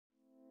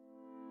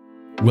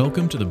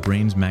Welcome to the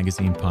Brains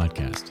Magazine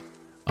podcast,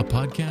 a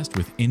podcast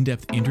with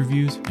in-depth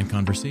interviews and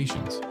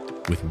conversations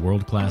with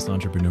world-class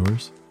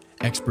entrepreneurs,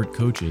 expert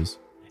coaches,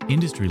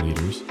 industry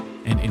leaders,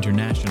 and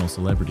international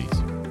celebrities.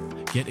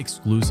 Get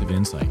exclusive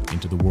insight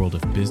into the world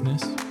of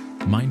business,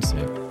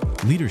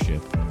 mindset,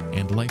 leadership,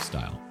 and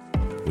lifestyle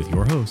with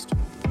your host,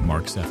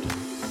 Mark Sefton.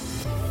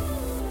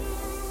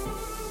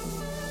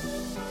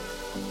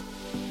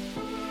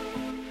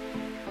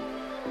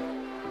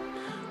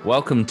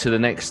 Welcome to the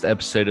next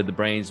episode of the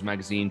Brains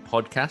Magazine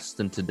podcast,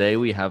 and today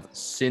we have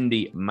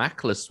Cindy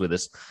Mackless with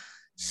us.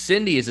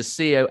 Cindy is a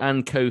CEO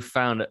and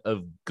co-founder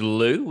of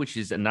Glue, which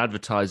is an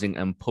advertising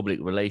and public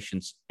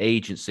relations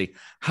agency.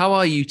 How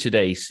are you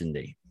today,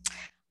 Cindy?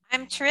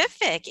 I'm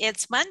terrific.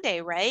 It's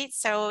Monday, right?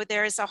 So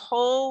there's a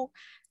whole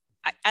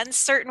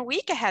uncertain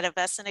week ahead of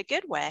us in a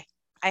good way,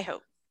 I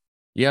hope.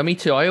 Yeah, me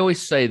too. I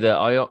always say that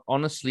I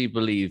honestly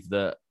believe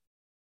that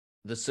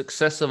the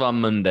success of our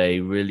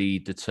Monday really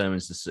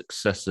determines the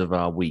success of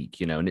our week,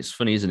 and it's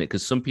funny, isn't it?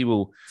 Because some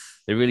people,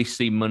 they really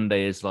see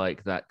Monday as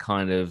like that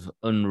kind of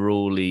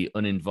unruly,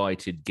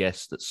 uninvited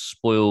guest that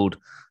spoiled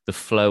the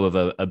flow of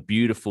a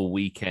beautiful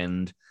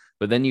weekend.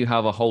 But then you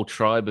have a whole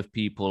tribe of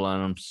people,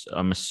 and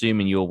I'm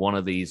assuming you're one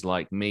of these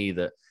like me,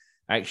 that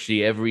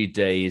actually every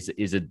day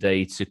is a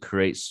day to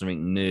create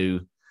something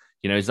new.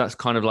 Is that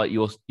kind of like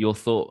your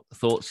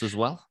thoughts as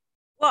well?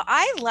 Well,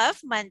 I love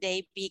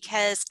Monday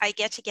because I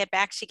get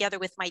back together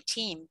with my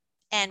team,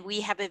 and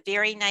we have a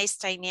very nice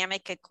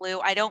dynamic at Glue.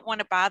 I don't want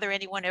to bother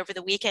anyone over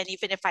the weekend.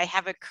 Even if I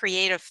have a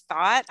creative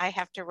thought, I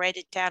have to write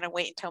it down and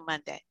wait until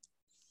Monday.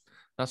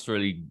 That's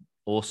really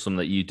awesome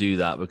that you do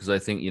that, because I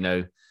think,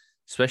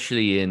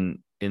 especially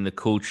in the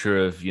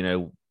culture of,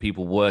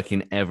 people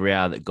working every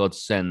hour that God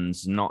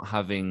sends, not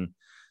having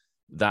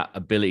that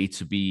ability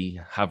to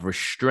have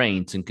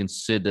restraint and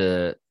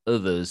consider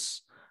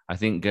others, I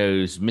think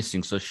goes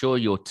missing. So sure,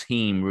 your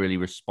team really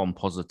respond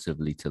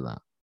positively to that.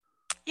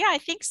 Yeah, I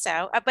think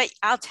so. But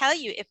I'll tell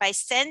you, if I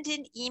send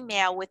an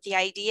email with the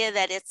idea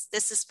that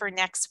this is for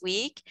next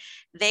week,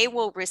 they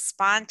will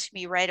respond to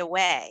me right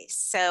away.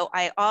 So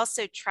I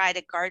also try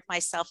to guard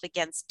myself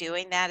against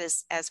doing that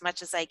as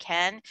much as I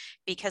can,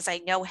 because I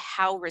know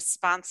how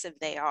responsive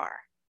they are.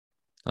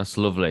 That's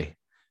lovely.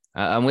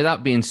 And with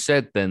that being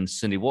said, then,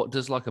 Cindy, what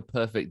does like a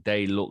perfect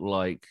day look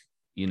like,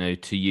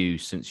 to you,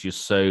 since you're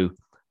so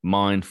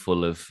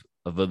mindful of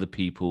other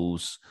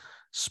people's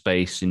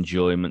space,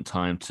 enjoyment,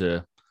 time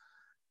to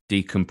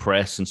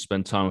decompress and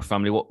spend time with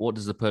family? What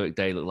does the perfect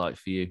day look like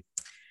for you?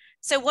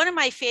 So one of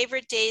my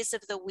favorite days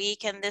of the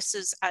week, and this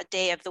is a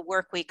day of the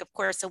work week, of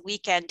course, a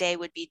weekend day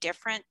would be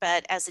different,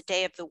 but as a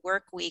day of the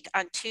work week,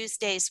 on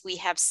Tuesdays, we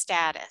have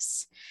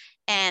status.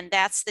 And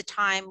that's the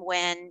time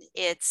when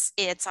it's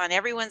on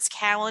everyone's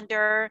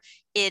calendar.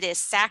 It is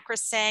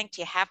sacrosanct.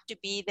 You have to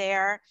be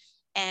there.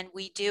 And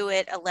we do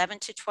it 11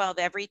 to 12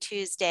 every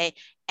Tuesday.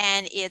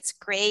 And it's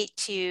great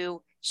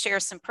to share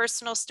some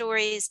personal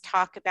stories,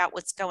 talk about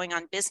what's going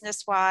on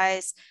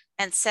business-wise,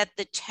 and set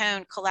the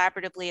tone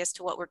collaboratively as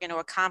to what we're going to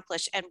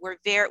accomplish. And we're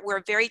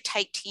a very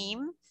tight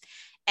team.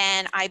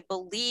 And I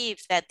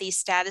believe that these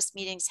status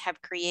meetings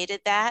have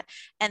created that.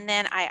 And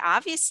then I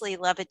obviously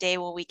love a day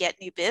when we get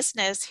new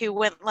business. Who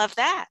wouldn't love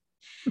that?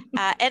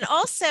 And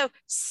also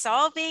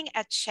solving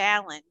a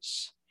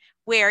challenge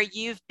where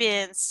you've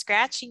been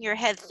scratching your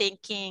head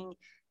thinking,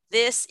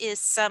 this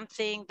is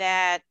something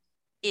that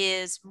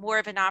is more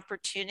of an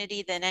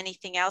opportunity than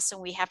anything else,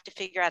 and we have to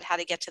figure out how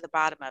to get to the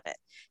bottom of it.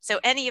 So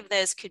any of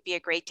those could be a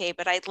great day,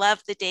 but I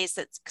love the days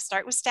that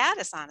start with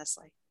status,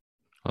 honestly.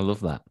 I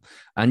love that.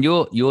 And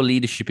your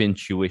leadership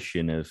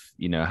intuition of,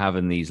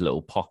 having these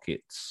little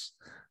pockets,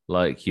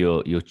 like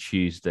your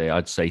Tuesday,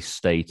 I'd say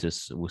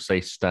status, we'll say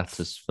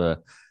status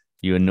for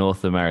you and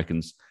North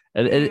Americans.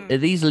 Are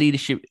these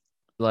leadership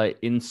like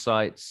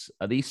insights,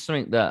 are these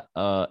something that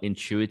are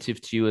intuitive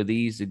to you? Are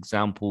these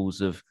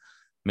examples of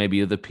maybe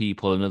other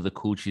people and other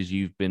cultures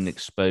you've been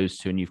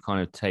exposed to, and you've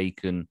kind of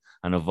taken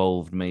and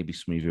evolved maybe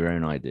some of your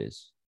own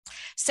ideas?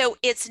 So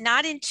it's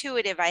not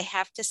intuitive, I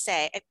have to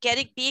say.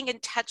 Being in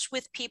touch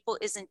with people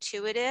is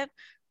intuitive,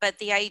 but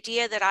the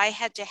idea that I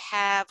had to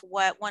have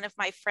what one of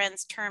my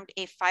friends termed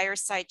a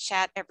fireside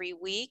chat every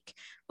week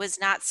was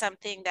not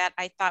something that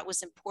I thought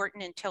was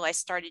important until I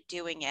started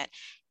doing it.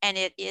 And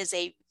it is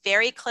a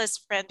very close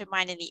friend of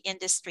mine in the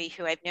industry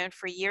who I've known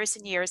for years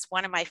and years,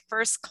 one of my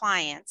first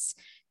clients,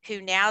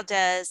 who now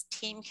does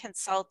team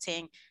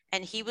consulting.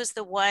 And he was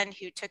the one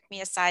who took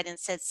me aside and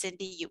said,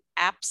 Cindy, you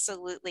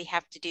absolutely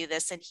have to do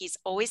this. And he's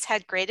always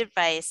had great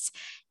advice.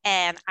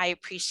 And I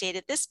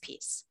appreciated this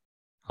piece.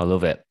 I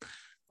love it.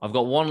 I've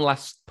got one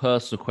last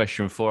personal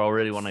question before I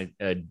really want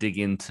to dig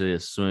into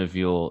some of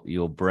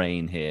your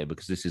brain here,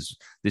 because this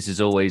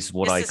is always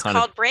what this is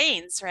called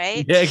brains,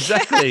 right? Yeah,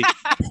 exactly.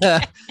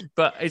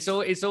 But it's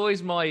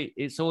always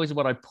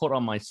what I put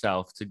on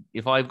myself to,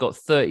 if I've got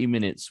 30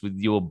 minutes with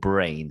your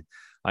brain,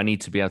 I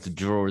need to be able to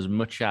draw as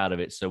much out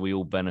of it so we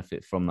all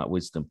benefit from that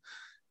wisdom.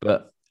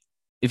 But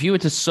if you were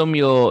to sum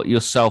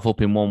yourself up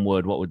in one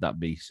word, what would that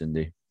be,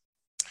 Cindy?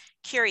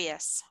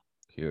 Curious.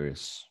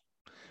 Curious.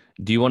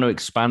 Do you want to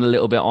expand a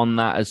little bit on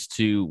that as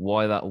to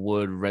why that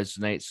word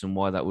resonates and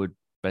why that would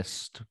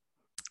best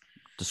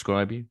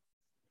describe you?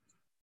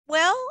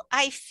 Well,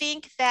 I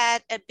think that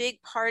a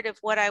big part of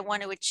what I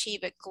want to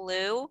achieve at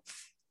Glue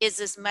is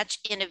as much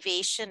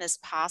innovation as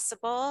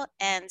possible.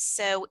 And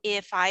so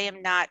if I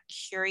am not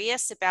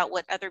curious about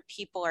what other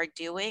people are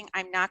doing,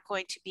 I'm not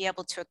going to be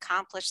able to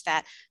accomplish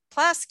that.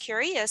 Plus,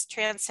 curious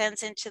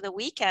transcends into the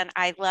weekend.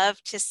 I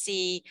love to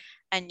see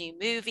a new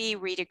movie,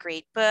 read a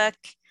great book.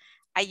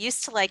 I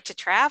used to like to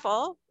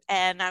travel,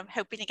 and I'm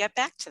hoping to get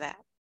back to that.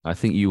 I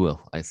think you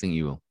will. I think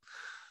you will.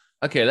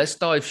 Okay, let's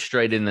dive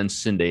straight in then,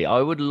 Cindy.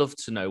 I would love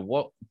to know,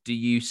 what do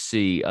you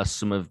see as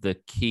some of the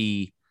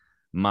key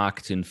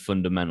marketing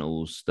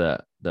fundamentals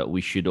that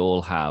we should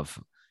all have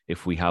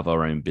if we have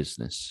our own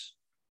business?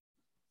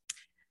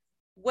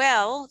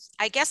 Well,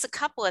 I guess a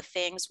couple of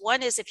things.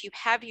 One is, if you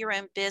have your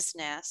own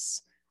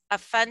business, a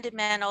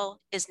fundamental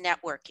is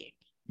networking,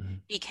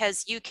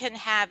 because you can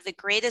have the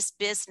greatest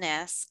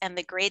business and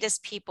the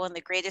greatest people and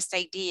the greatest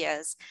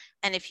ideas.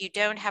 And if you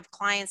don't have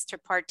clients to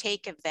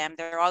partake of them,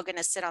 they're all going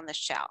to sit on the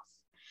shelf.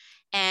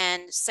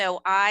 And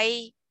so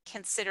I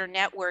consider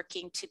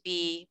networking to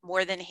be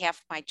more than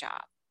half my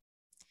job.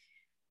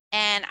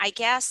 And I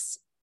guess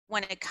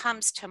when it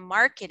comes to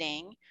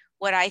marketing,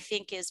 what I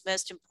think is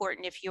most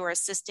important if you're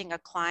assisting a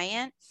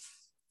client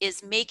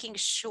is making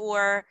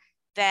sure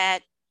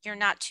that you're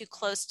not too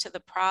close to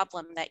the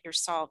problem that you're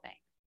solving,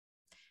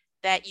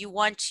 that you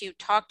want to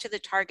talk to the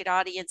target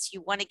audience,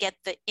 you want to get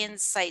the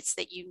insights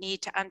that you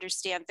need to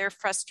understand their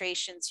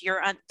frustrations,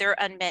 their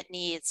unmet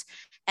needs.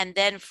 And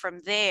then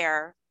from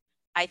there,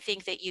 I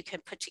think that you can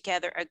put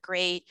together a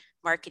great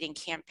marketing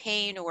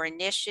campaign or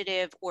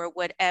initiative or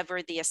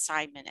whatever the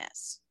assignment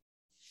is.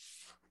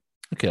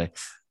 Okay.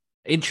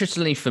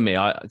 Interestingly for me,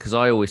 because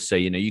I always say,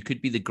 you could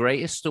be the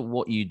greatest at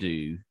what you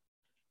do,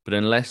 but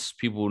unless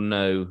people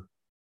know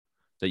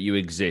that you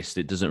exist,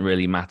 it doesn't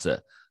really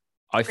matter.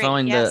 I Great,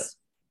 find yes.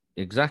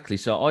 that exactly.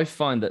 So I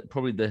find that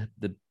probably the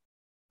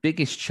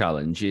biggest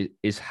challenge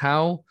is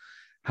how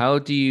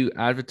do you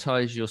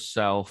advertise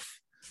yourself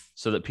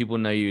so that people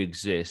know you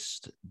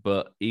exist,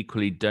 but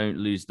equally don't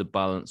lose the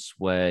balance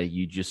where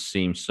you just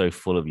seem so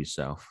full of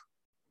yourself?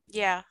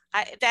 Yeah,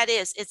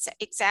 it's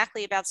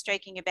exactly about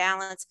striking a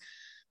balance.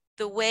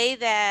 The way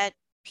that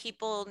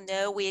people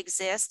know we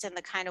exist and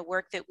the kind of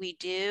work that we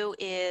do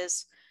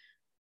is,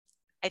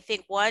 I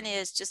think one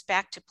is just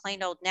back to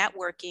plain old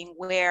networking,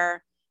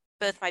 where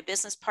both my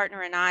business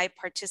partner and I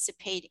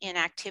participate in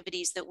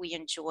activities that we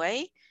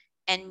enjoy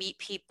and meet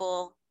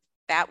people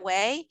that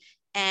way.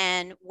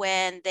 And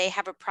when they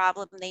have a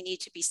problem they need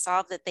to be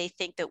solved that they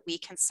think that we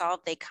can solve,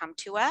 they come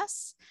to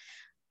us.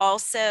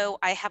 Also,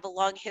 I have a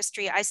long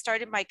history. I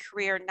started my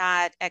career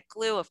not at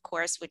Glue, of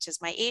course, which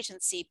is my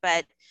agency,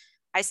 but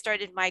I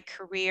started my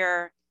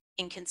career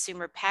in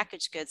consumer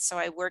packaged goods. So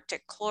I worked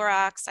at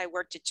Clorox, I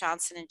worked at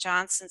Johnson &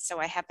 Johnson, so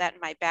I have that in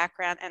my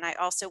background. And I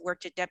also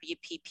worked at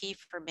WPP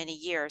for many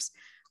years.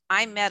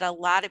 I met a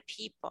lot of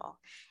people.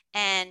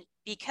 And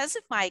because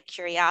of my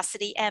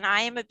curiosity, and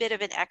I am a bit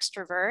of an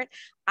extrovert,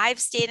 I've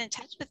stayed in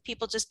touch with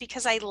people just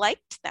because I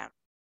liked them,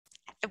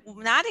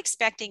 not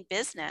expecting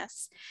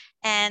business.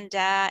 And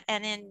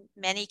in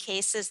many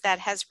cases, that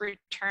has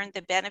returned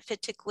the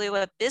benefit to Glue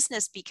of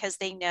business, because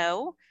they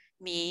know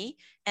me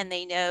and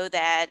they know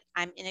that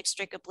I'm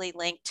inextricably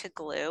linked to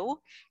Glue,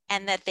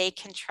 and that they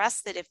can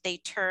trust that if they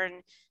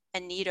turn a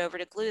need over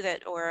to Glue,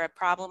 that or a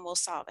problem, will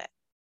solve it.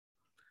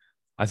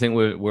 I think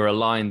we're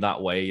aligned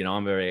that way.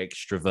 I'm very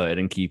extroverted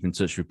and keep in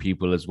touch with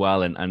people as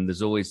well. And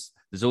there's always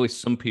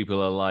some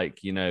people are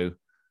like,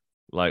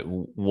 like,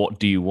 what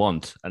do you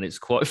want? And it's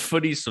quite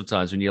funny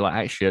sometimes when you're like,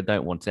 actually, I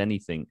don't want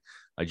anything.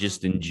 I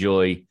just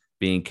enjoy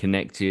being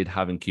connected,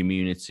 having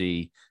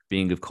community,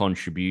 being of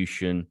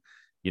contribution,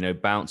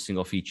 bouncing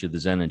off each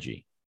other's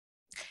energy.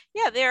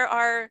 Yeah, there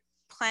are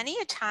plenty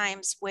of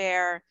times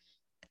where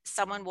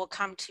someone will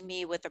come to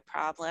me with a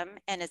problem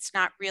and it's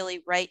not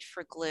really right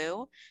for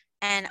Glue,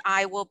 and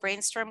I will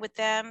brainstorm with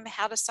them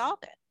how to solve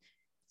it.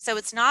 So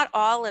it's not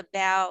all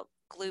about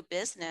Glue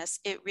business.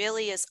 It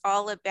really is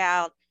all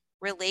about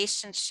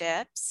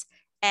relationships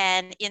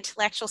and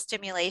intellectual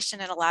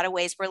stimulation. In a lot of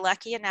ways, we're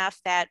lucky enough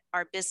that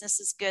our business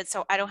is good,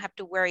 so I don't have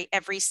to worry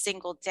every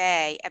single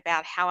day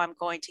about how I'm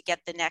going to get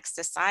the next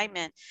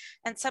assignment.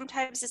 And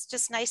sometimes it's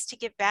just nice to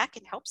give back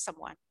and help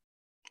someone.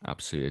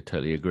 Absolutely,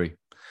 totally agree.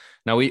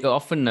 Now, we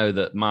often know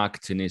that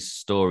marketing is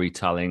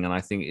storytelling, and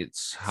I think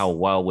it's how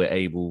well we're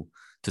able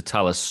to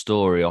tell a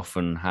story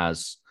often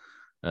has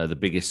the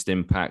biggest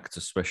impact,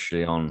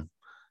 especially on,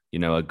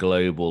 a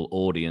global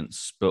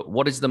audience. But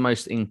what is the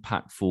most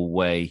impactful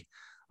way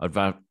of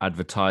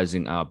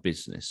advertising our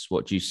business?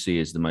 What do you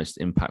see as the most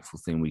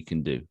impactful thing we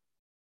can do?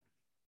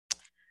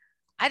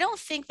 I don't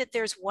think that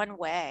there's one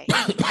way.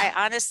 I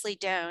honestly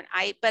don't.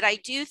 But I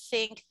do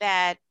think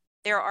that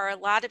there are a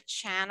lot of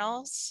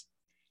channels,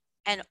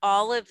 and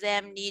all of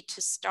them need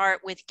to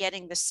start with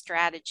getting the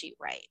strategy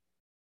right.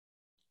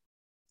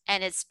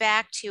 And it's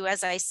back to,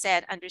 as I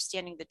said,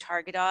 understanding the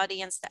target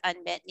audience, the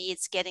unmet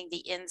needs, getting the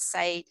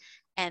insight,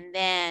 and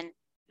then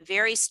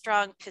very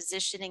strong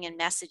positioning and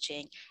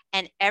messaging,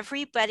 and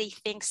everybody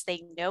thinks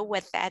they know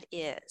what that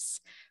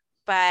is.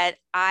 But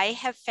I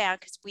have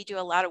found, because we do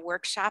a lot of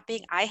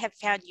workshopping, I have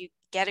found you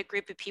get a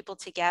group of people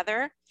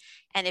together,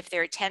 and if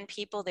there are 10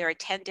 people, there are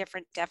 10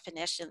 different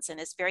definitions. And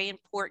it's very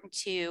important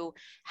to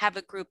have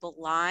a group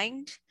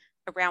aligned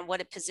around what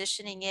a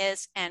positioning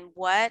is and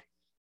what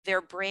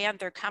their brand,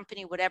 their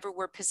company, whatever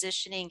we're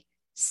positioning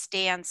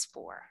stands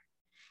for.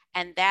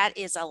 And that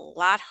is a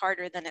lot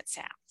harder than it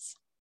sounds.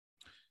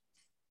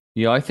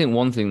 Yeah, I think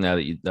one thing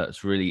there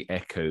that's really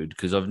echoed,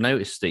 because I've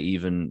noticed it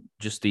even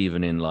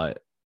in like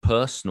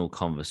personal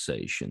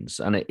conversations,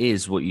 and it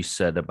is what you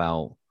said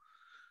about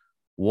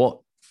what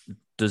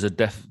does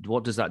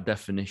that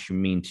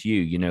definition mean to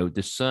you? You know,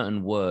 there's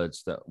certain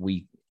words that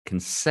we can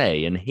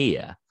say and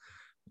hear,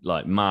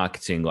 like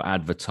marketing or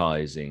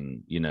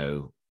advertising, you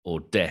know, or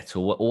debt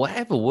or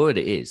whatever word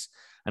it is.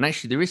 And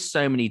actually, there is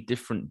so many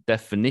different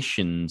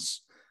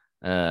definitions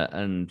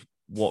and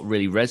what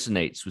really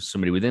resonates with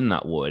somebody within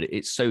that word.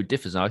 It's so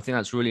different. I think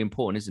that's really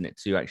important, isn't it,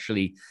 to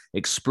actually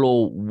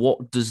explore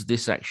what does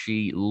this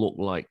actually look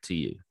like to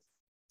you?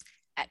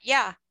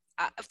 Yeah.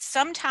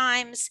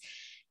 Sometimes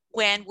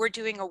when we're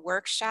doing a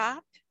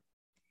workshop,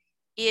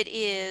 it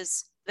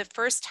is the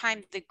first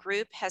time the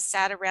group has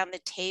sat around the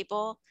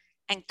table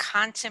and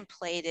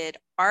contemplated,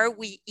 are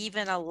we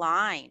even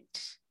aligned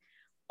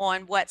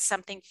on what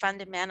something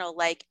fundamental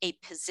like a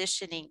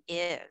positioning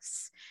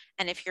is?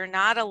 And if you're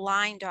not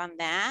aligned on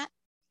that,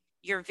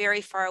 you're very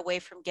far away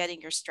from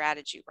getting your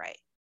strategy right.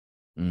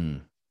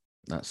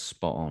 That's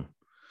spot on.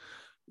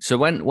 So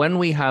when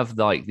we have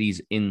like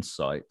these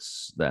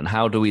insights, then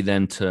how do we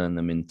then turn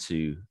them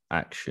into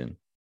action?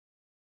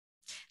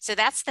 So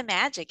that's the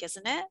magic,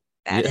 isn't it?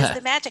 That is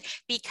the magic.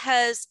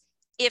 Because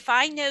if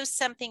I know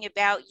something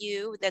about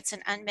you that's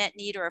an unmet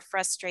need or a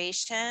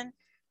frustration,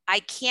 I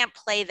can't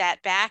play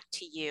that back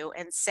to you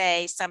and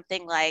say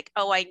something like,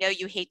 oh, I know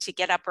you hate to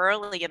get up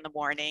early in the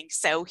morning,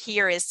 so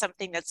here is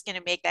something that's going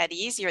to make that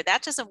easier.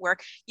 That doesn't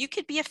work. You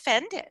could be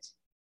offended.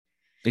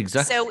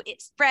 Exactly. So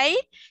it's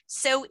right.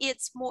 So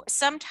it's more,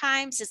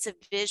 sometimes it's a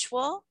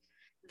visual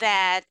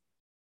that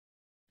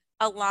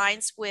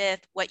aligns with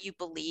what you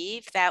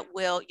believe that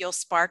you'll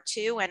spark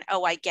to, and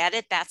oh, I get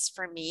it, that's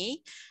for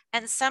me.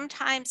 And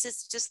sometimes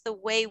it's just the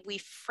way we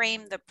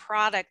frame the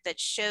product that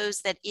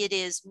shows that it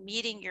is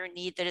meeting your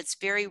need, that it's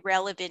very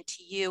relevant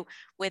to you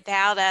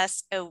without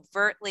us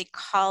overtly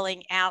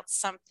calling out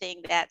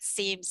something that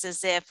seems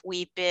as if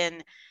we've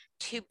been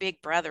too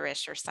big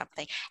brotherish or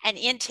something. And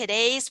in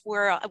today's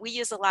world, we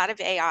use a lot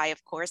of AI,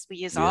 of course, we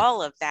use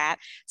all of that.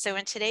 So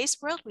in today's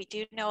world, we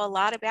do know a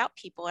lot about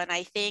people. And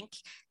I think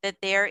that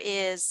there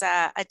is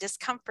a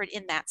discomfort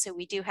in that. So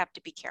we do have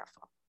to be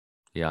careful.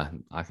 Yeah,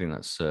 I think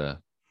that's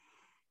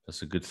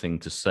a good thing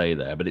to say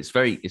there. But it's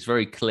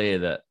very clear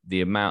that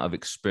the amount of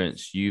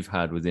experience you've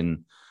had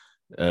within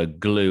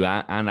Glue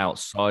and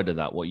outside of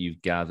that, what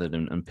you've gathered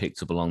and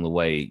picked up along the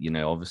way, you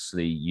know,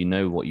 obviously, you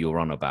know what you're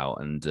on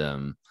about.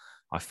 And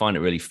I find it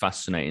really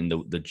fascinating,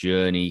 the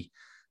journey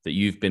that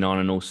you've been on,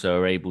 and also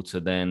are able to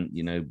then,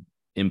 you know,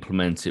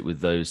 implement it with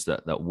those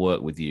that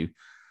work with you.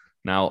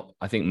 Now,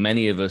 I think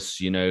many of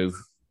us, you know,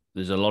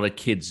 there's a lot of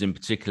kids in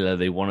particular,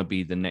 they want to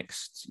be the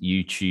next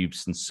YouTube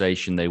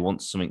sensation. They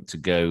want something to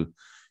go,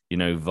 you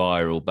know,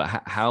 viral.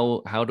 But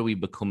how do we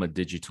become a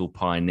digital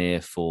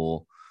pioneer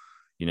for,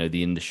 you know,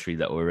 the industry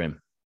that we're in?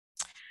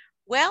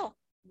 Well,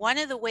 one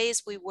of the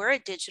ways we were a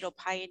digital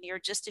pioneer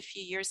just a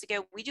few years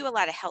ago, we do a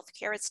lot of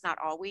healthcare. It's not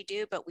all we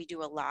do, but we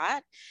do a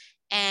lot.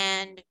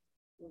 And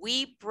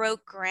we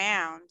broke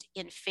ground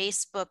in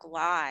Facebook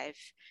Live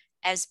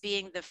as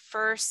being the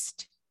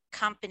first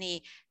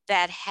company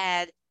that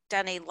had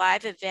done a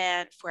live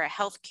event for a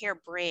healthcare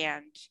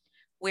brand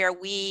where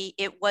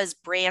it was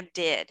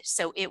branded.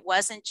 So it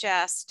wasn't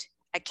just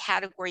a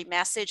category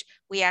message.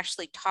 We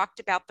actually talked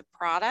about the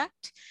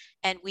product,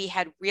 and we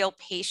had real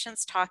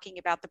patients talking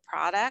about the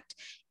product.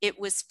 It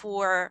was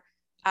for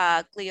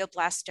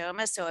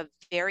glioblastoma, so a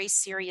very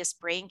serious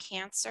brain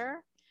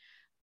cancer,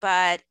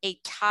 but a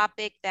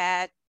topic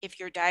that if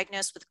you're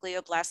diagnosed with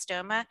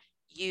glioblastoma,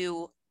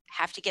 you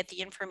have to get the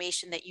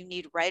information that you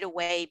need right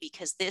away,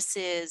 because this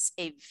is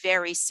a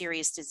very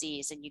serious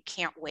disease and you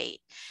can't wait.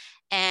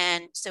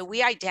 And so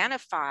we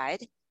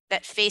identified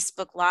that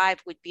Facebook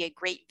Live would be a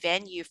great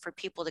venue for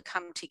people to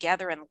come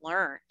together and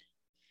learn.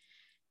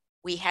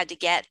 We had to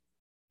get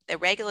the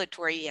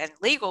regulatory and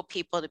legal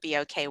people to be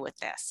okay with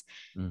this.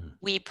 Mm-hmm.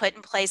 We put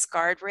in place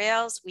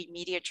guardrails, we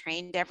media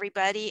trained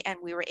everybody, and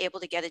we were able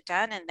to get it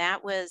done. And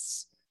that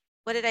was,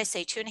 what did I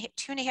say, two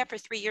and a half or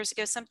 3 years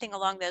ago, something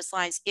along those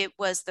lines. It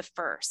was the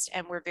first,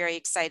 and we're very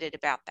excited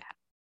about that.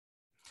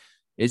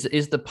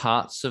 Is the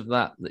parts of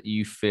that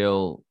you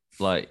feel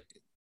like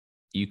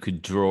you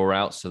could draw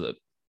out so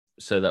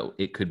that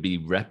it could be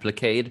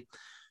replicated?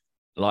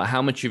 Like,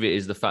 how much of it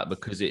is the fact,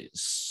 because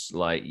it's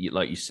like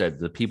you said,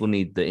 the people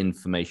need the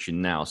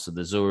information now, so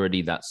there's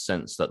already that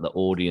sense that the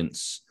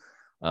audience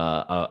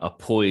are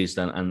poised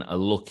and are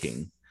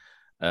looking.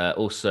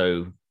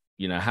 Also,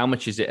 you know, how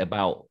much is it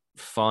about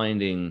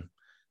finding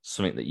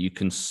something that you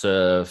can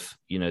serve,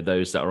 you know,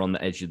 those that are on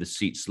the edge of the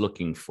seats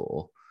looking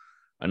for,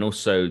 and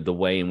also the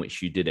way in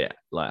which you did it?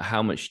 Like,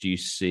 how much do you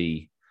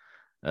see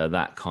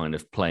that kind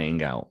of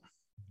playing out?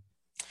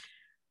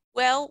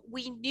 Well,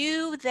 we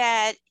knew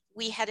that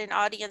we had an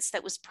audience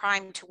that was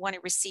primed to want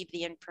to receive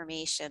the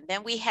information.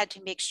 Then we had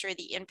to make sure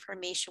the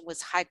information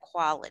was high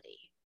quality.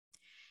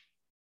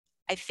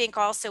 I think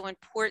also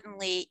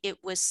importantly, it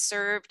was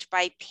served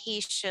by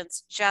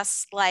patients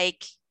just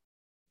like,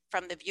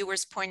 from the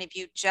viewer's point of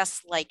view,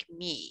 just like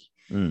me.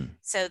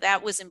 So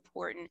that was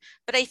important.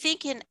 But I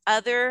think in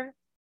other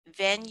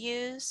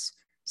venues,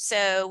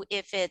 so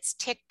if it's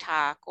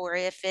TikTok or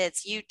if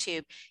it's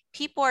YouTube,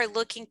 people are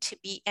looking to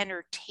be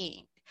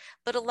entertained,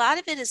 but a lot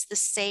of it is the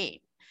same.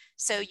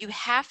 So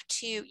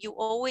you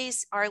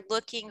always are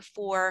looking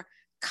for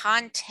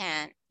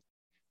content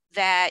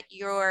that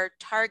your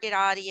target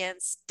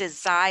audience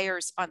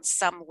desires on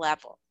some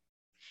level.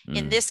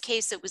 In this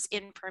case, it was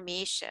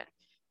information,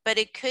 but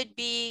it could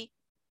be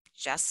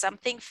just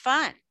something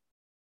fun.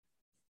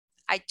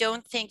 I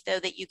don't think, though,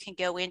 that you can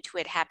go into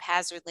it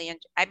haphazardly. And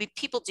I mean,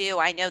 people do.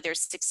 I know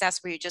there's success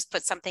where you just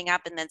put something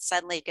up and then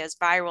suddenly it goes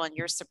viral and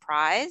you're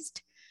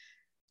surprised.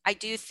 I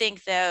do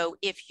think, though,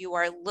 if you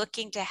are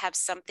looking to have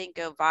something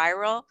go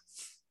viral,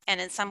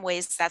 and in some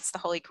ways that's the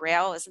holy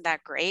grail, isn't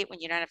that great? When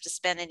you don't have to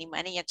spend any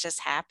money, it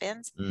just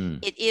happens.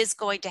 It is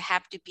going to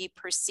have to be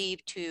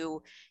perceived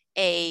to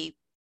a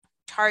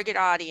target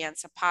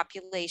audience, a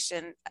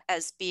population,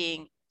 as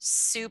being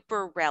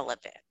super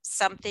relevant,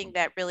 something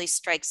that really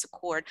strikes a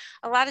chord.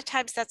 A lot of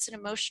times that's an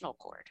emotional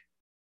chord.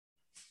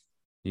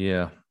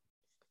 Yeah.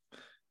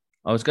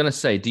 I was going to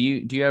say, do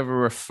you ever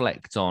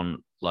reflect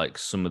on like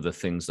some of the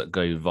things that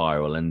go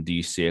viral, and do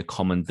you see a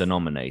common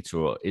denominator,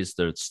 or is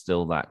there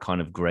still that kind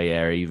of gray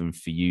area even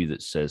for you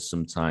that says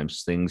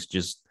sometimes things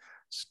just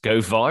go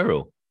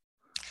viral?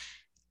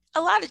 A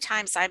lot of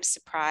times I'm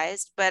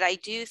surprised, but I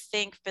do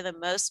think for the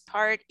most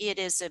part, it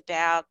is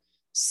about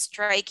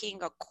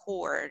striking a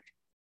chord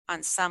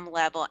on some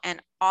level.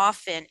 And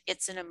often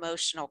it's an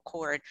emotional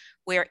chord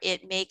where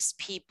it makes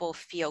people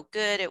feel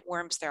good. It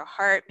warms their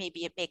heart.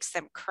 Maybe it makes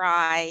them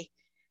cry.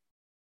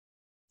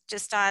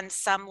 Just on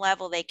some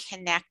level, they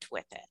connect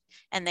with it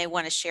and they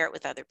want to share it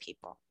with other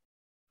people.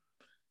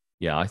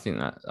 Yeah, I think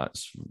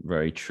that's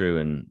very true.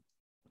 And,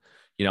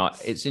 you know,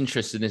 it's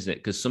interesting, isn't it?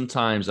 Because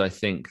sometimes I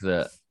think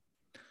that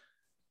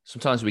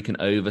sometimes we can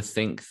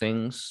overthink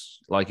things.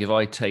 Like if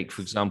I take,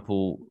 for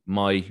example,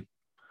 my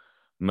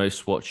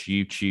most watched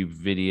YouTube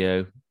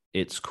video,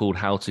 it's called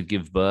How to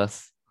Give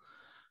Birth.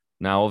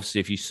 Now, obviously,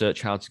 if you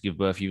search how to give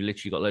birth, you've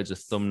literally got loads of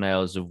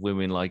thumbnails of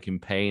women like in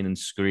pain and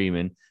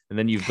screaming. And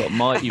then you've got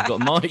my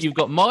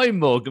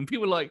mug, and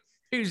people are like,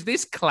 who's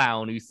this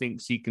clown who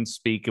thinks he can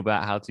speak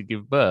about how to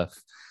give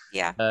birth?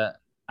 Yeah.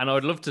 And I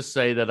would love to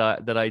say that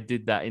I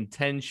did that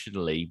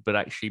intentionally, but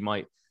actually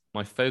my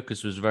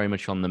focus was very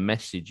much on the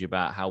message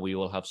about how we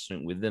all have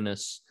something within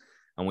us,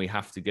 and we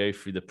have to go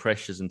through the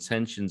pressures and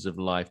tensions of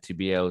life to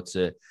be able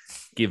to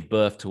give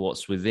birth to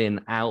what's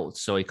within out.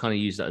 So I kind of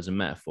use that as a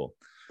metaphor.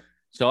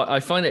 So I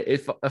find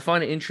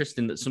it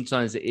interesting that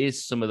sometimes it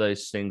is some of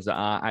those things that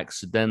are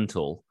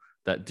accidental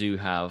that do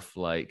have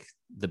like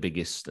the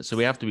biggest. So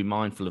we have to be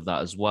mindful of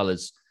that, as well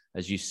as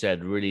you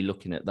said, really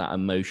looking at that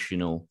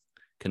emotional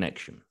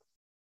connection.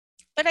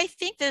 But I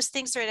think those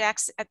things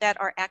that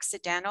are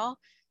accidental,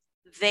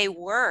 they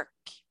work,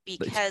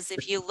 because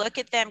if you look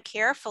at them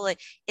carefully,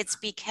 it's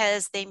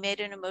because they made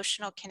an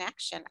emotional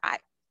connection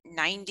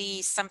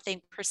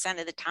 90-something%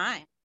 of the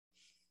time.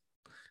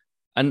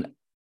 And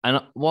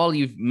while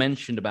you've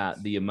mentioned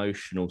about the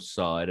emotional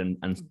side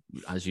and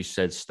as you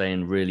said,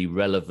 staying really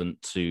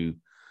relevant to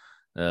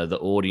the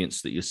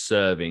audience that you're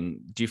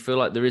serving, do you feel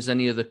like there is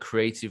any other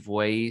creative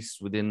ways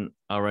within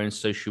our own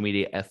social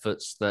media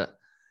efforts that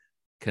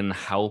can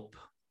help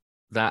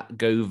that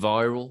go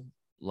viral?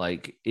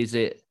 Like, is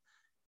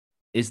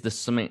there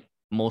something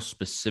more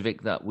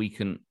specific that we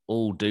can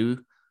all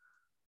do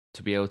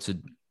to be able to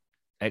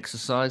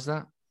exercise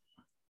that?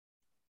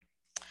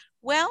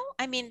 Well,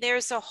 I mean,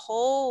 there's a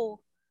whole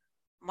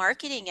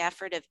marketing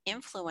effort of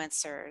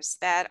influencers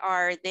that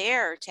are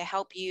there to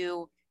help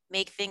you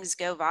make things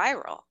go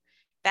viral.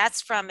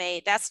 That's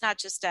not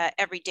just a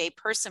everyday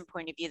person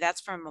point of view, that's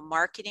from a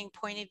marketing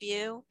point of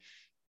view.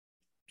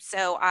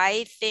 So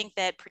I think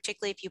that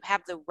particularly if you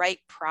have the right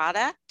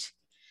product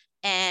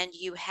and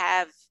you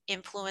have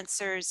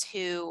influencers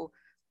who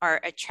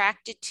are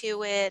attracted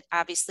to it,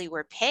 obviously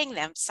we're paying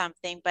them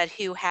something, but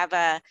who have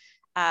a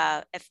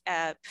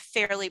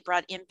fairly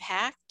broad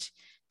impact,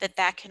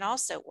 that can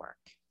also work.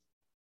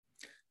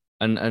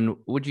 And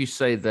would you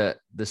say that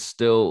there's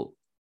still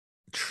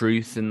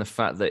truth in the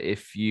fact that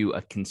if you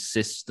are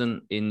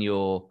consistent in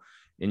your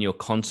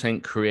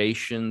content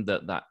creation,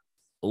 that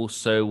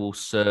also will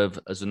serve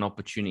as an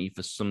opportunity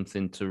for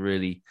something to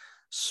really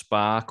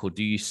spark? Or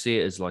do you see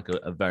it as like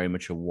a very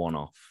much a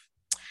one-off?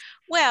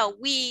 Well,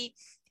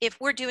 if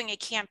we're doing a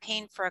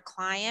campaign for a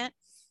client,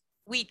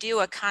 we do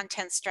a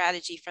content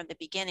strategy from the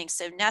beginning.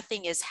 So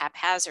nothing is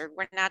haphazard.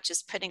 We're not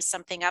just putting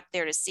something up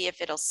there to see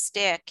if it'll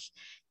stick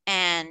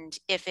And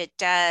if it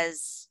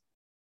does,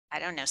 I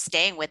don't know,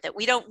 staying with it.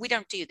 We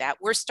don't do that.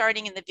 We're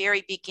starting in the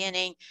very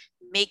beginning,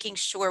 making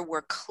sure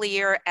we're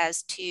clear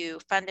as to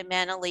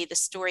fundamentally the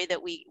story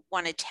that we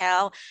want to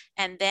tell.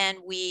 And then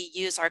we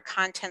use our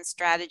content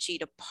strategy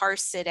to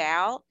parse it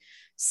out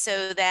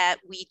so that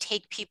we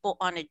take people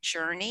on a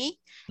journey.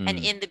 And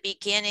in the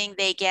beginning,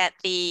 they get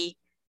the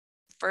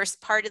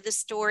first part of the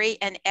story,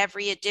 and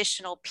every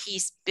additional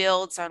piece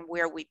builds on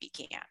where we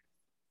began.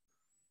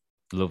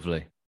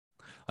 Lovely.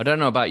 I don't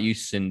know about you,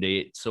 Cindy.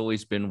 It's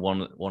always been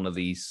one of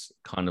these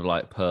kind of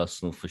like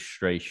personal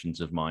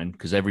frustrations of mine,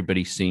 because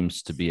everybody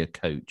seems to be a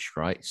coach,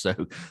 right? So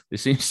there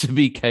seems to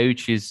be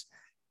coaches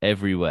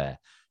everywhere.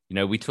 You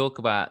know, we talk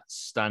about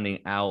standing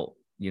out,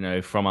 you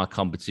know, from our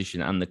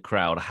competition and the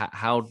crowd.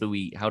 How do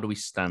we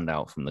stand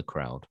out from the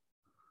crowd?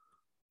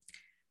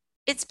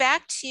 It's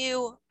back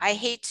to, I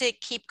hate to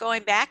keep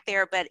going back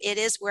there, but it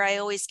is where I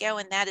always go,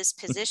 and that is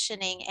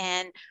positioning.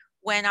 And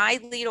when I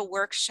lead a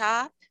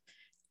workshop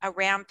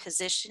around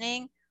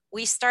positioning,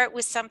 we start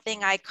with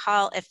something I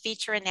call a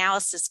feature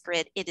analysis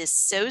grid. It is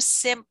so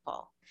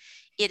simple.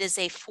 It is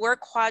a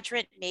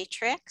 4-quadrant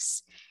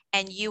matrix,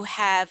 and you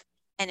have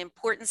an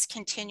importance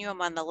continuum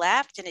on the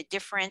left and a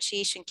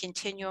differentiation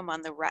continuum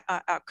on the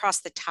across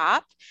the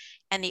top.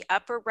 And the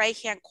upper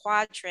right-hand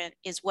quadrant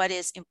is what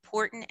is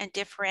important and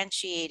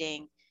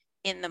differentiating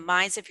in the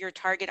minds of your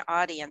target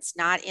audience,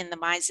 not in the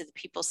minds of the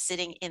people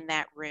sitting in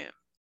that room.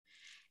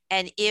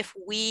 And if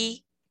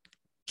we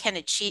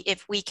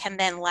can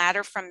then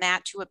ladder from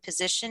that to a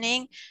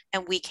positioning,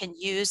 and we can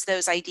use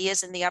those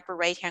ideas in the upper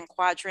right-hand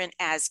quadrant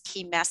as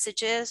key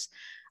messages,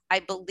 I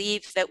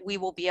believe that we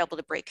will be able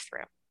to break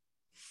through.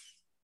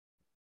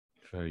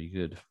 Very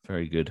good.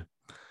 Very good.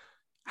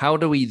 How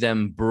do we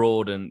then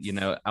broaden, you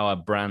know, our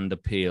brand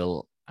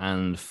appeal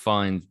and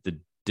find the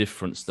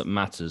difference that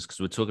matters? Because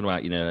we're talking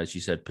about, you know, as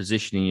you said,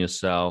 positioning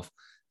yourself,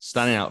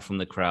 standing out from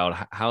the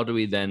crowd. How do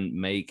we then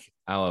make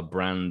our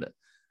brand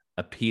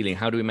appealing?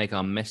 How do we make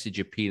our message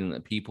appealing,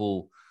 that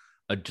people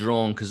are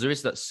drawn? Because there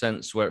is that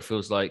sense where it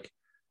feels like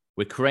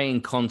we're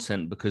creating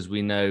content because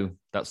we know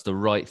that's the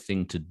right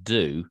thing to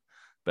do.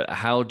 But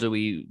how do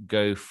we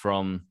go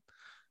from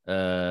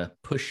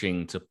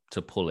pushing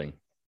to pulling?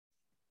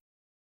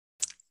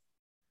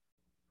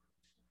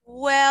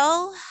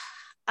 Well,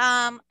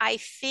 I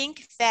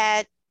think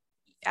that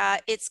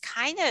it's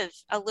kind of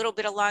a little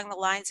bit along the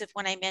lines of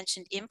when I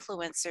mentioned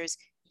influencers.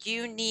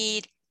 You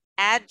need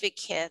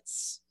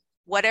advocates,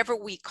 whatever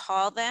we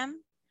call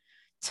them,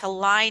 to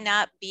line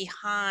up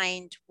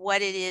behind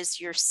what it is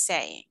you're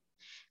saying,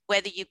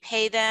 whether you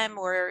pay them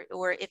or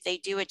if they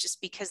do it just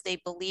because they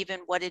believe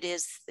in what it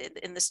is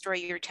in the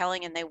story you're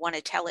telling and they want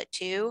to tell it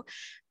too.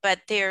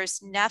 But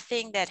there's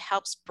nothing that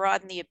helps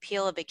broaden the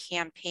appeal of a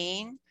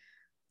campaign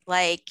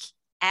like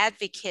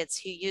advocates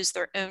who use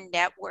their own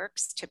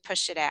networks to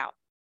push it out.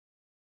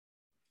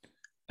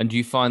 And do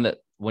you find that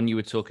when you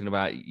were talking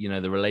about, you know,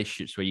 the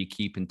relationships where you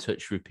keep in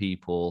touch with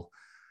people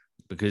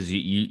because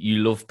you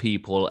love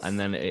people, and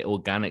then it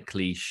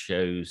organically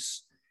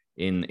shows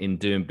in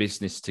doing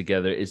business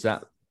together, is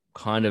that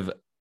kind of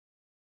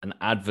an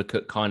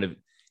advocate kind of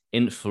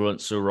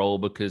influencer role?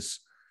 Because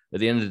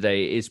at the end of the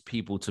day, it is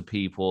people to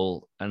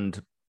people.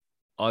 And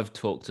I've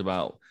talked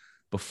about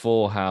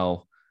before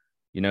how,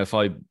 you know, if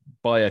I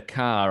buy a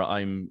car,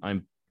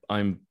 I'm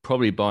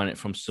probably buying it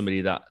from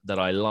somebody that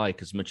I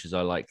like as much as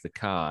I like the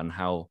car, and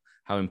how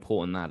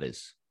important that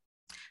is.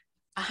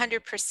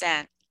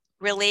 100%.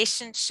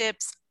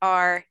 Relationships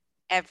are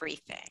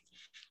everything.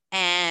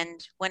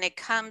 And when it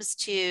comes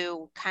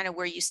to kind of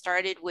where you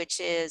started, which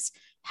is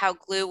how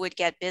Glue would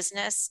get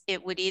business,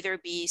 it would either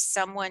be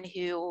someone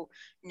who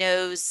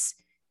knows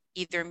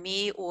either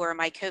me or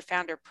my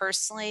co-founder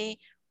personally,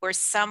 or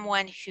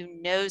someone who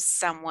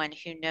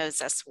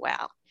knows us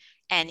well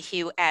and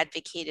who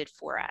advocated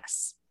for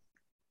us.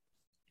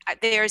 I'm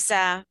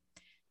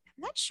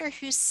not sure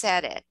who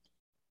said it.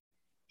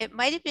 It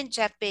might have been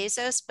Jeff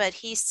Bezos, but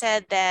he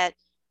said that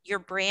your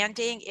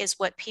branding is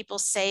what people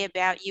say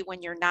about you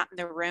when you're not in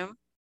the room.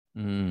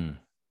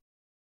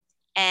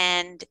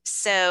 And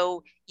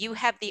so you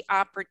have the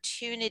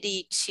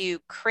opportunity to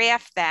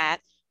craft that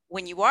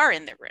when you are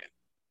in the room.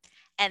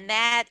 And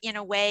that, in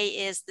a way,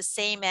 is the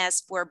same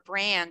as for a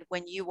brand.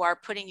 When you are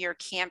putting your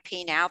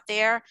campaign out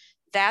there,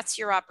 that's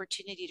your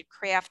opportunity to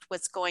craft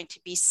what's going to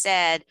be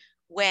said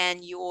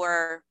when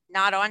you're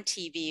not on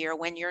TV, or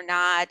when you're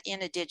not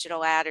in a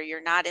digital ad, or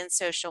you're not in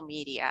social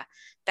media.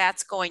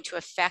 That's going to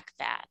affect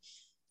that.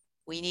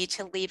 We need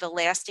to leave a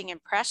lasting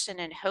impression,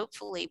 and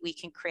hopefully we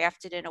can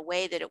craft it in a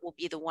way that it will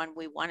be the one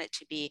we want it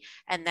to be.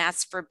 And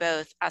that's for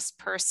both us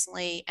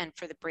personally and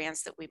for the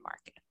brands that we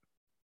market.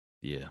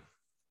 Yeah,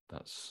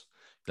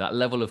 that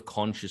level of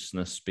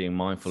consciousness, being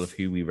mindful of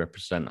who we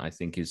represent, I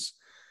think is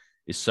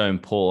so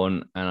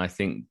important. And I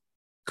think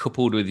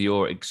coupled with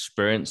your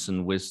experience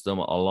and wisdom,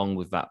 along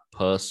with that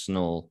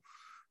personal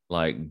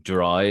like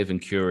drive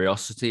and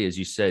curiosity, as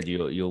you said,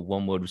 your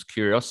one word was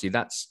curiosity.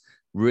 That's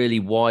really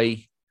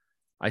why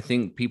I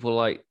think people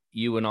like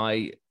you and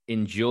I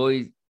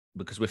enjoy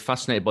because we're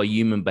fascinated by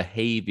human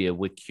behavior.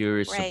 We're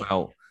curious Right.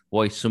 about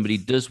why somebody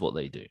does what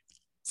they do.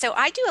 So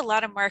I do a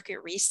lot of market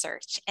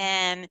research,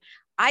 and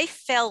I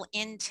fell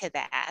into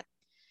that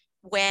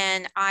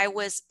when I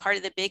was part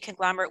of the big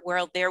conglomerate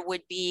world. There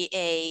would be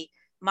a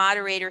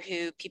moderator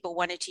who people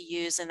wanted to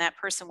use, and that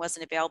person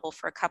wasn't available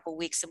for a couple of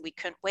weeks and we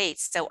couldn't wait.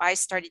 So I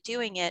started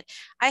doing it.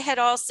 I had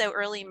also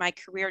early in my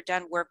career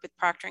done work with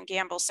Procter &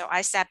 Gamble. So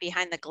I sat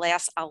behind the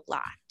glass a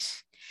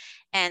lot.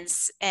 And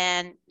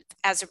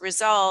as a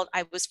result,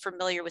 I was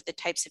familiar with the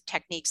types of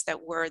techniques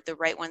that were the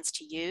right ones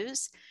to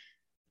use.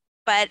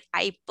 But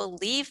I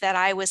believe that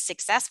I was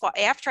successful.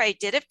 After I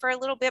did it for a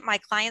little bit, my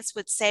clients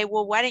would say,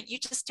 well, why don't you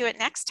just do it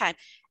next time?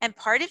 And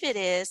part of it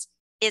is,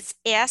 it's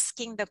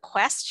asking the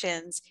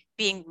questions,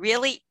 being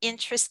really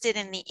interested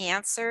in the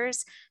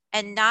answers,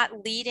 and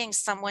not leading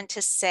someone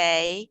to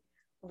say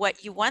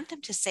what you want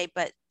them to say,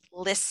 but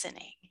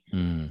listening.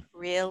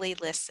 Really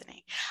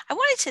listening. I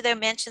wanted to though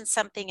mention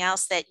something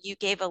else, that you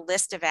gave a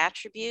list of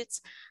attributes.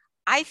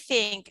 I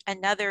think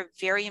another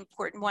very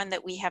important one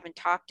that we haven't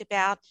talked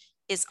about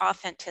is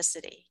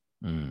authenticity.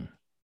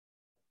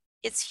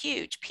 It's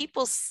huge.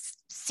 People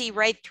see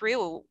right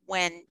through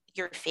when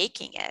you're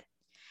faking it.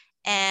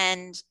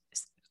 And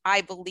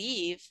I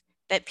believe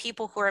that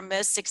people who are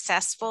most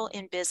successful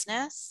in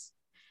business,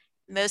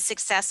 most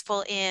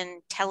successful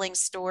in telling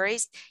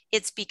stories,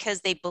 it's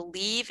because they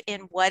believe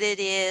in what it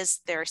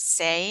is they're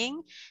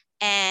saying.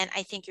 And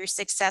I think you're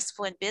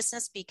successful in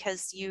business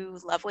because you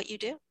love what you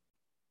do.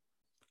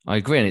 I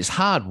agree. And it's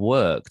hard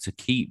work to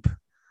keep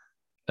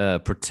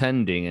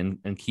pretending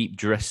and keep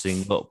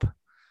dressing up,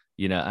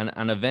 you know,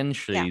 and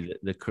eventually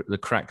the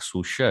cracks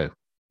will show.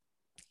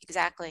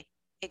 Exactly.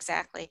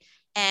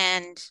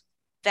 And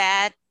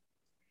that,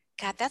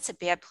 God, that's a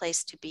bad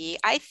place to be.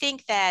 I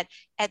think that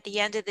at the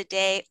end of the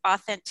day,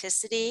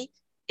 authenticity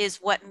is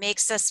what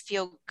makes us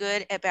feel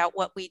good about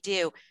what we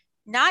do.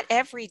 Not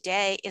every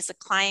day is a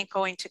client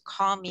going to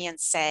call me and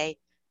say,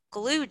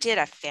 Glue did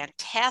a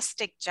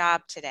fantastic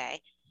job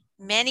today.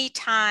 Many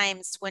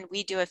times when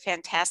we do a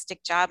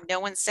fantastic job, no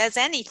one says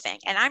anything.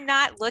 And I'm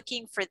not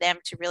looking for them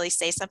to really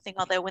say something,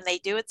 although when they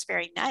do, it's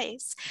very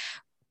nice.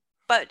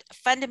 But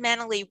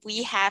fundamentally,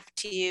 we have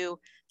to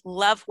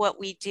love what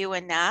we do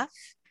enough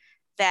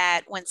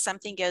that when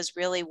something goes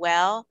really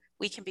well,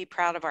 we can be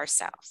proud of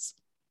ourselves.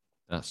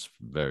 That's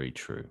very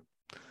true.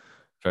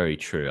 Very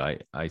true.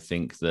 I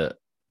think that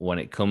when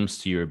it comes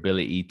to your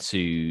ability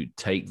to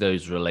take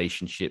those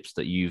relationships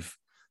that you've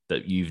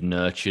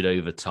nurtured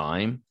over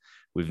time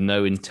with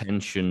no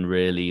intention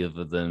really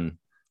other than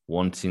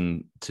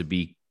wanting to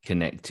be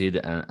connected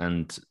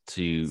and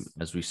to,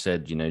 as we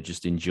said, you know,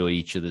 just enjoy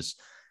each other's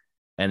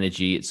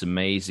energy, it's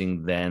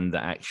amazing then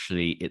that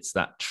actually it's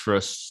that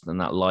trust and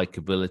that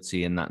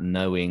likability and that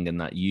knowing and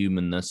that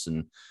humanness.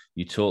 And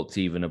you talked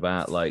even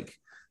about like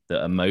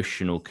the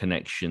emotional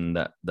connection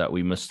that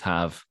we must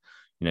have,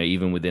 you know,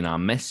 even within our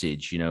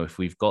message. You know, if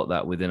we've got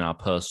that within our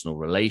personal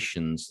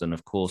relations, then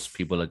of course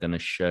people are going to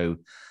show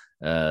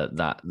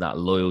that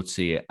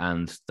loyalty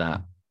and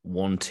that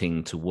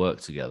wanting to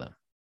work together.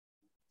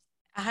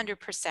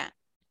 100%.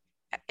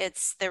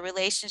 It's the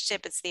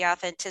relationship, it's the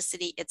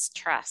authenticity, it's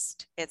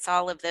trust. It's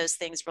all of those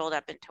things rolled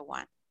up into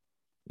one.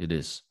 It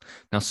is.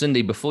 Now,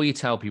 Cindy, before you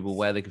tell people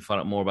where they can find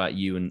out more about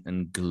you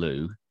and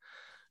Glue,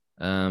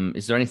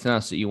 is there anything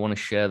else that you want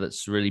to share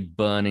that's really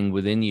burning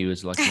within you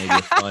as like maybe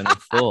a final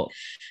thought?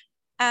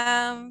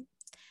 No,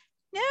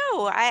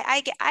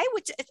 I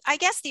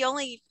guess the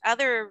only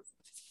other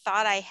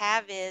thought I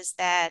have is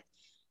that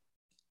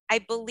I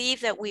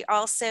believe that we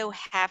also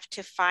have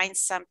to find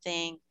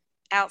something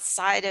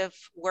outside of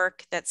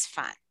work that's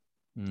fun.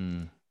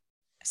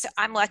 So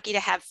I'm lucky to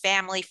have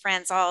family,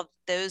 friends, all of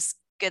those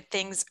good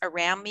things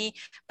around me.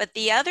 But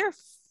the other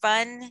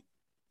fun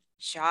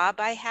job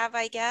I have,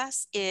 I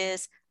guess,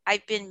 is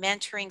I've been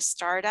mentoring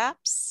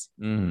startups,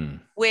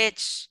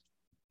 which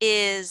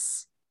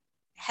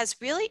has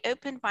really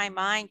opened my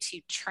mind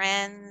to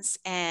trends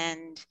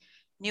and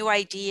new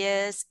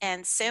ideas.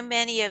 And so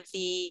many of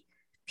the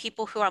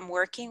people who I'm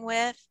working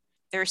with,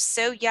 they're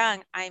so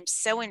young. I'm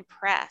so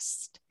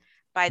impressed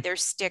by their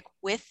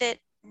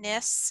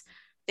stick-with-itness.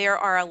 There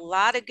are a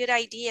lot of good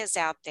ideas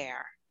out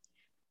there,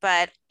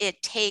 but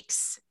it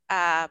takes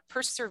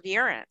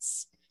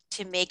perseverance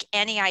to make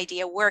any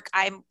idea work.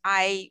 I'm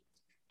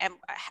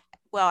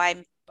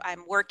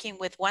working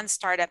with one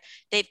startup.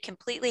 They've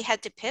completely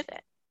had to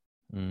pivot,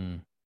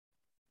 and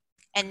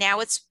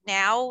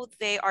now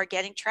they are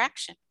getting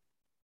traction.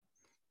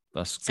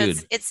 That's good.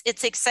 So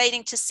it's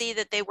exciting to see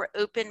that they were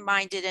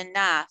open-minded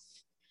enough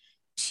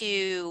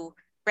to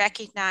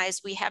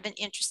recognize we have an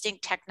interesting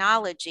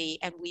technology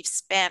and we've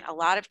spent a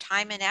lot of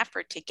time and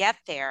effort to get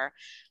there,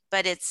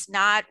 but it's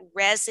not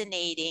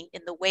resonating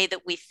in the way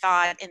that we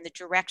thought in the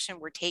direction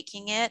we're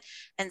taking it.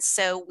 And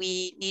so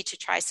we need to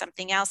try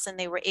something else. And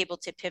they were able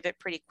to pivot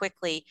pretty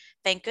quickly.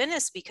 Thank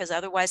goodness, because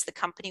otherwise the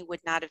company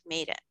would not have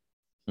made it.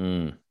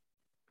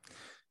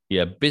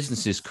 Yeah,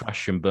 businesses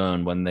crash and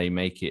burn when they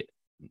make it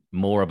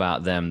more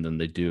about them than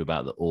they do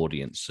about the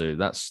audience. So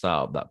that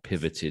startup that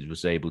pivoted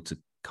was able to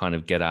kind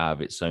of get out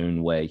of its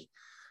own way.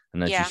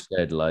 And as you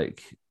said,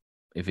 like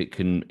if it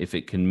can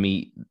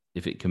meet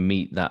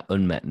that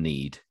unmet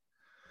need,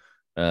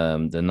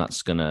 then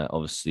that's gonna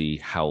obviously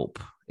help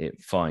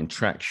it find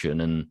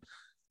traction. And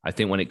I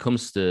think when it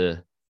comes to,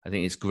 I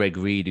think it's Greg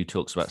Reed who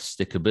talks about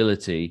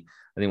stickability.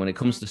 I think when it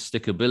comes to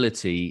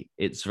stickability,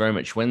 it's very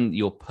much when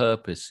your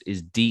purpose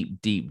is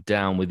deep, deep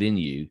down within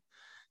you,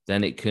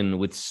 then it can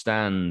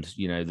withstand,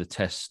 the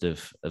test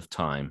of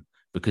time,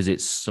 because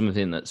it's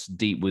something that's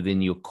deep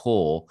within your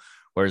core.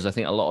 Whereas I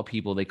think a lot of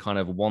people, they kind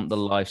of want the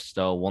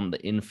lifestyle, want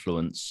the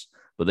influence,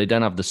 but they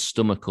don't have the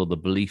stomach or the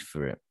belief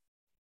for it.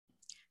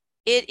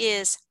 It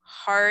is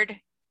hard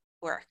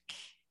work.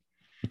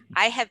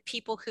 I have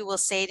people who will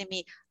say to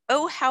me,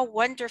 "Oh, how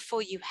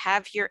wonderful you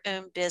have your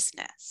own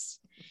business.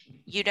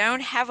 You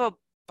don't have a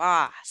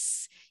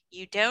boss.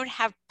 You don't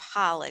have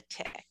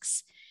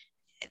politics."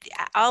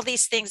 All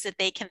these things that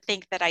they can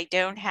think that I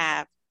don't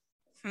have.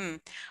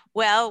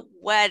 Well,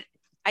 what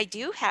I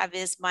do have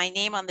is my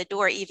name on the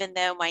door, even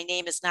though my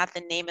name is not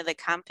the name of the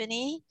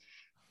company.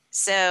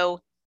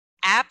 So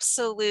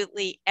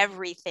absolutely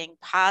everything,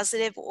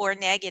 positive or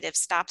negative,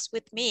 stops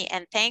with me.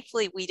 And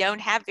thankfully, we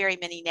don't have very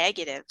many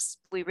negatives.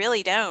 We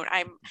really don't.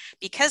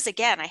 Because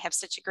again, I have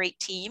such a great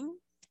team.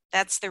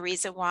 That's the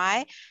reason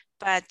why.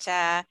 But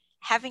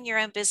having your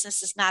own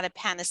business is not a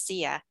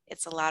panacea.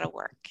 It's a lot of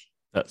work.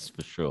 That's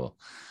for sure.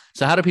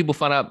 So how do people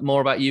find out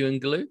more about you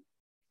and Glue?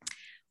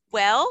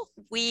 Well,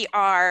 we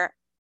are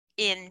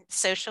in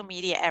social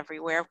media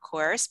everywhere, of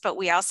course, but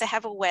we also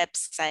have a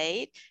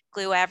website,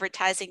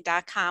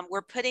 glueadvertising.com.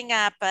 We're putting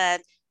up a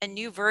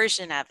new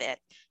version of it.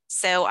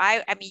 So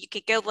I mean, you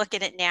could go look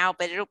at it now,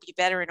 but it'll be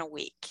better in a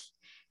week.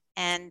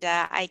 And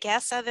I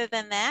guess other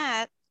than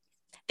that,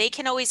 they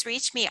can always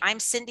reach me. I'm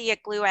Cindy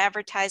at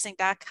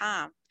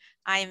glueadvertising.com.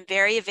 I am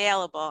very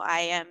available.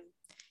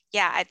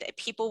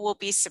 People will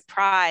be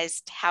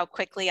surprised how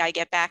quickly I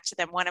get back to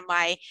them. One of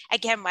my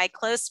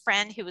close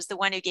friend, who was the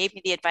one who gave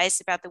me the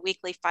advice about the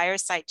weekly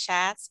fireside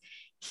chats,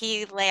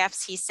 he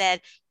laughs. He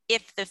said,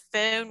 if the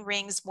phone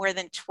rings more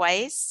than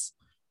twice,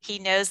 he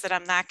knows that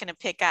I'm not going to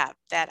pick up,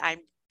 that I'm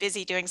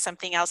busy doing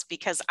something else,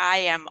 because I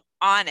am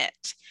on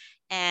it.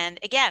 And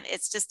again,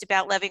 it's just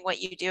about loving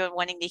what you do and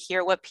wanting to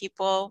hear what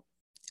people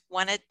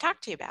want to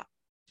talk to you about.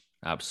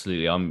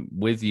 Absolutely. I'm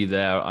with you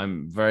there.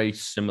 I'm very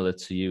similar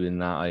to you in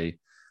that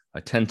I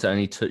tend to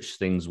only touch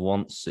things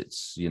once.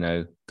 It's,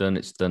 done,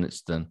 it's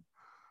done.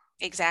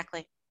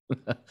 Exactly.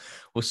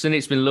 Well, Cindy,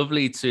 it's been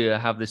lovely to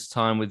have this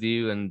time with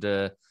you,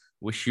 and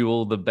wish you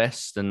all the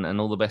best and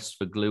all the best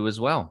for Glue as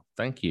well.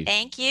 Thank you.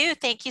 Thank you.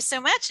 Thank you so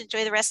much.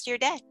 Enjoy the rest of your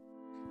day.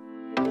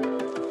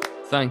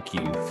 Thank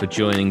you for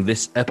joining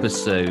this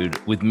episode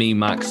with me,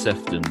 Mark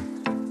Sefton.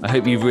 I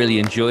hope you've really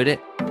enjoyed it.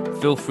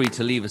 Feel free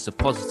to leave us a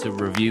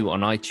positive review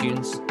on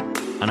iTunes,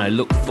 and I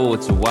look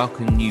forward to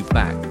welcoming you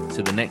back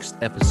to the next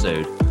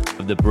episode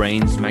of the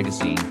Brains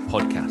Magazine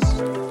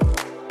podcast.